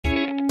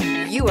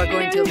You are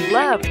going to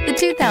love the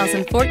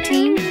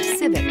 2014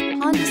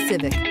 Honda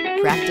Civic.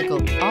 Practical,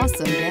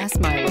 awesome gas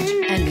mileage,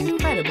 and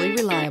incredibly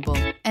reliable,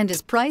 and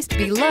is priced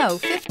below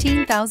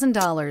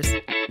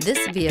 $15,000.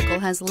 This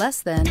vehicle has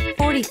less than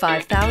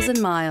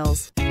 45,000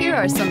 miles. Here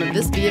are some of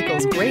this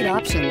vehicle's great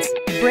options: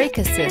 brake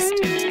assist,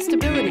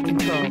 stability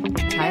control,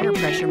 tire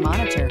pressure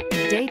monitor,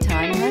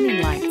 daytime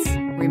running lights,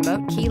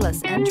 remote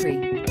keyless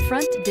entry,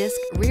 front disc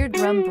rear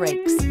drum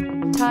brakes,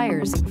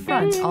 tires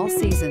front all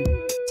season,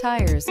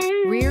 tires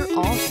rear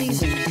all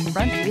season,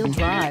 front wheel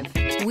drive,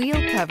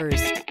 wheel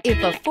covers. If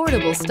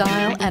affordable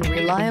style and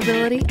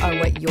reliability are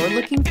what you're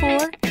looking for,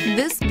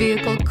 this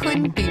vehicle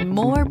couldn't be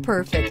more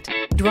perfect.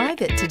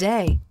 Drive it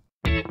today.